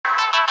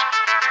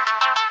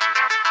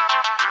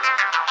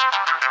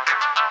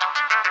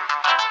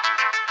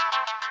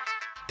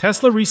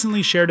Tesla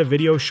recently shared a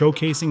video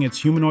showcasing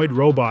its humanoid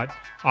robot,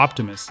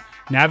 Optimus,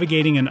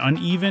 navigating an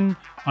uneven,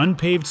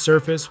 unpaved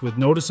surface with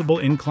noticeable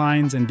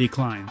inclines and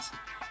declines.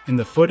 In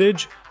the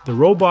footage, the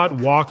robot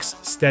walks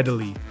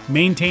steadily,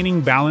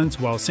 maintaining balance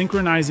while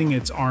synchronizing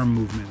its arm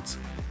movements.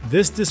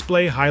 This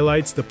display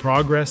highlights the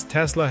progress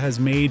Tesla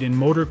has made in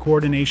motor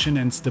coordination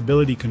and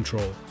stability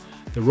control.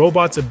 The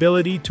robot's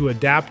ability to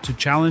adapt to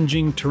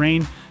challenging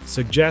terrain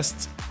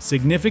suggests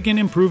significant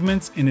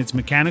improvements in its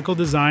mechanical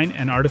design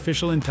and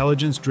artificial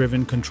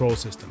intelligence-driven control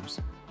systems.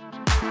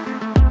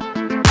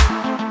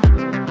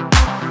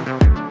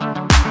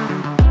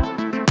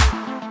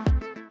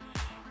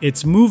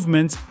 Its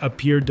movements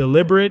appear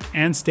deliberate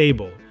and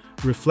stable,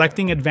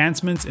 reflecting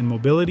advancements in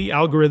mobility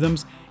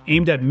algorithms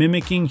aimed at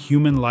mimicking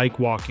human-like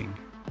walking.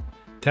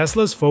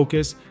 Tesla's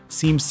focus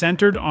seems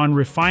centered on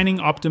refining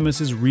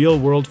Optimus's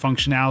real-world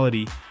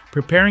functionality,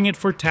 preparing it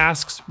for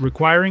tasks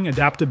requiring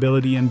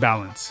adaptability and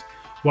balance.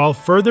 While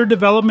further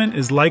development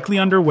is likely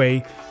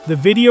underway, the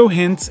video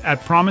hints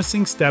at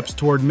promising steps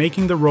toward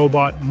making the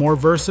robot more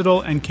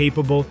versatile and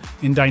capable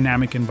in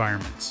dynamic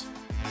environments.